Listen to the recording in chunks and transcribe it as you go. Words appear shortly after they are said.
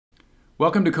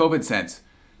Welcome to COVID Sense.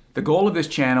 The goal of this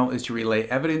channel is to relay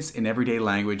evidence in everyday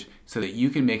language so that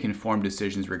you can make informed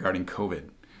decisions regarding COVID.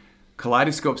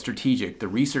 Kaleidoscope Strategic, the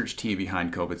research team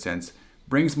behind COVID Sense,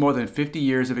 brings more than 50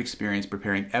 years of experience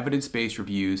preparing evidence-based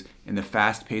reviews in the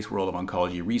fast-paced world of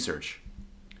oncology research.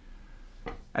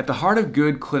 At the heart of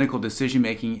good clinical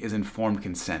decision-making is informed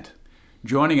consent.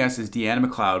 Joining us is Deanna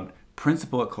McLeod,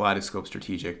 principal at Kaleidoscope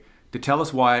Strategic, to tell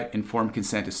us why informed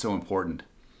consent is so important.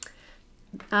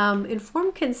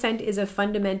 Informed consent is a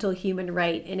fundamental human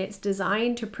right, and it's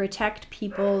designed to protect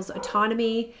people's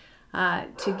autonomy,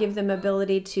 to give them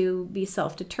ability to be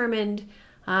self-determined,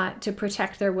 to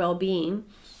protect their well-being.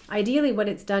 Ideally, what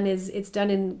it's done is it's done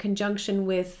in conjunction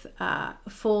with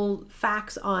full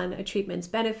facts on a treatment's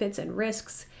benefits and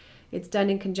risks. It's done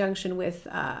in conjunction with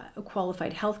a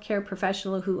qualified healthcare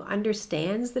professional who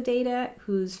understands the data,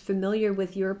 who's familiar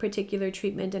with your particular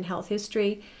treatment and health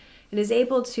history, and is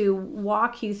able to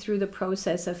walk you through the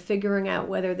process of figuring out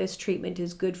whether this treatment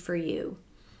is good for you.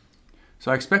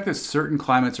 So I expect that certain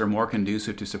climates are more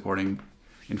conducive to supporting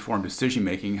informed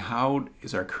decision-making. How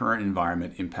is our current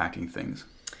environment impacting things?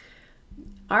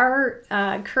 Our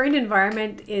current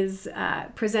environment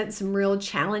presents some real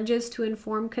challenges to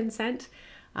informed consent.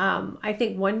 I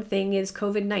think one thing is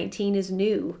COVID-19 is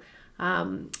new,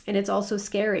 and it's also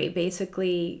scary.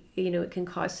 Basically, it can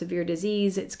cause severe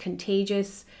disease. It's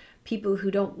contagious. People who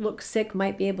don't look sick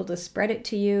might be able to spread it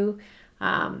to you.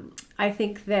 I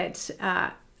think that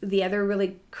the other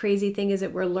really crazy thing is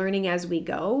that we're learning as we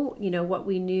go. What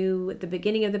we knew at the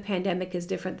beginning of the pandemic is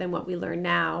different than what we learn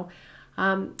now.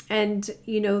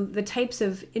 The types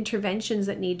of interventions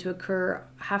that need to occur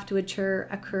have to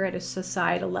occur at a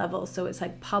societal level. So it's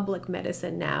like public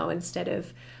medicine now instead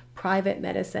of private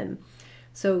medicine.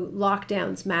 So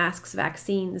lockdowns, masks,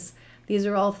 vaccines, these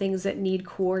are all things that need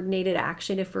coordinated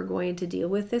action if we're going to deal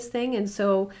with this thing. And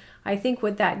so I think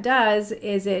what that does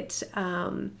is it,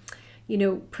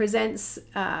 presents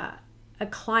a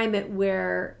climate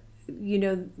where,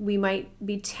 we might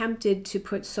be tempted to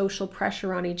put social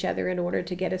pressure on each other in order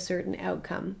to get a certain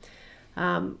outcome.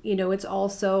 It's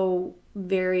also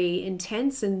very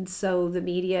intense. And so the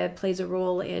media plays a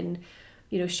role in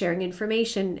sharing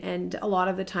information, and a lot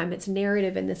of the time it's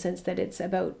narrative in the sense that it's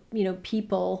about,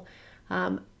 people,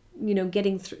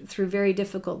 getting through very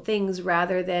difficult things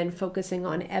rather than focusing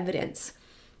on evidence.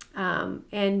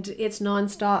 And it's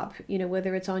nonstop,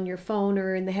 whether it's on your phone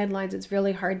or in the headlines, it's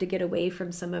really hard to get away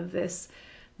from some of this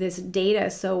data.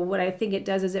 So what I think it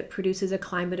does is it produces a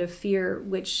climate of fear,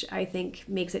 which I think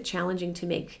makes it challenging to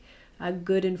make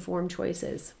good informed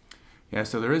choices. Yeah,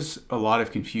 so there is a lot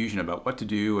of confusion about what to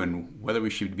do and whether we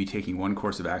should be taking one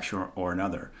course of action or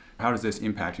another. How does this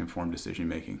impact informed decision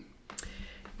making?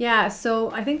 Yeah,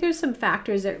 so I think there's some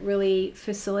factors that really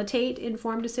facilitate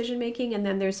informed decision making, and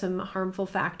then there's some harmful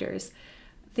factors.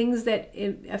 Things that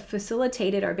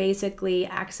facilitate it are basically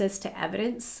access to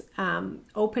evidence,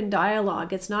 open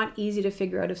dialogue. It's not easy to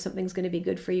figure out if something's going to be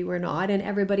good for you or not, and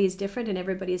everybody's different, and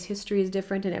everybody's history is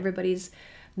different, and everybody's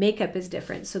makeup is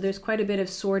different. So there's quite a bit of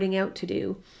sorting out to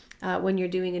do when you're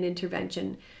doing an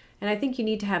intervention. And I think you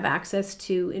need to have access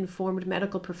to informed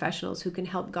medical professionals who can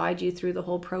help guide you through the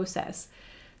whole process.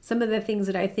 Some of the things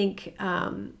that I think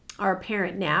are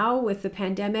apparent now with the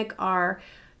pandemic are,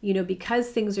 because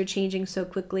things are changing so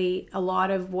quickly, a lot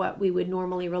of what we would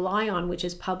normally rely on, which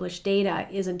is published data,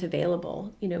 isn't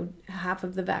available. Half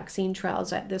of the vaccine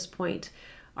trials at this point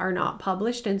are not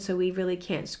published, and so we really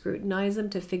can't scrutinize them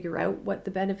to figure out what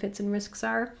the benefits and risks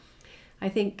are. I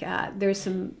think there's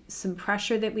some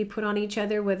pressure that we put on each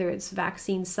other, whether it's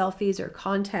vaccine selfies or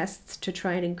contests to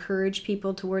try and encourage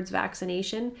people towards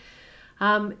vaccination.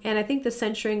 And I think the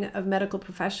censoring of medical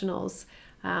professionals,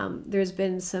 there's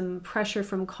been some pressure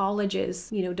from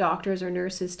colleges, doctors or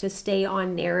nurses, to stay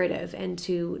on narrative and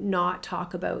to not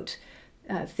talk about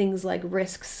things like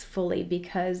risks fully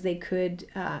because they could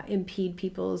impede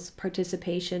people's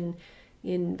participation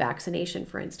in vaccination,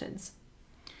 for instance.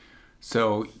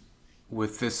 So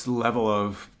with this level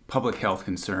of public health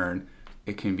concern,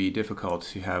 it can be difficult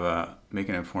to make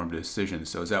an informed decision.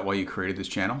 So is that why you created this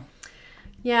channel?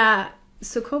 Yeah.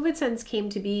 So COVID Sense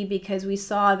came to be because we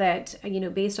saw that,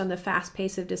 based on the fast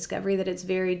pace of discovery, that it's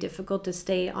very difficult to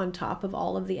stay on top of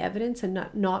all of the evidence, and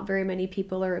not very many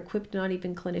people are equipped, not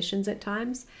even clinicians at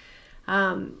times,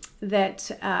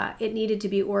 that it needed to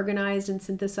be organized and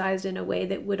synthesized in a way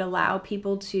that would allow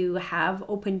people to have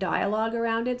open dialogue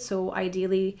around it. So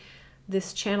ideally,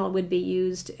 this channel would be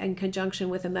used in conjunction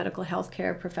with a medical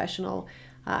healthcare professional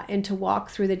and to walk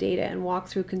through the data and walk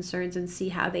through concerns and see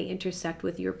how they intersect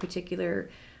with your particular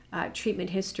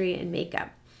treatment history and makeup.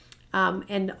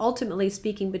 And ultimately,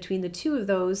 speaking between the two of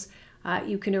those,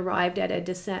 you can arrive at a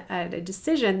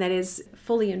decision that is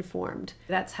fully informed.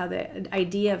 That's how the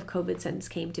idea of COVID sense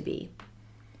came to be.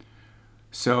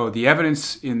 So the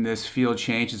evidence in this field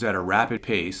changes at a rapid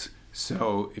pace.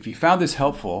 So if you found this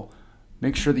helpful,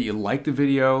 make sure that you like the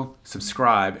video,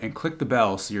 subscribe, and click the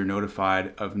bell so you're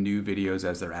notified of new videos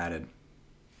as they're added.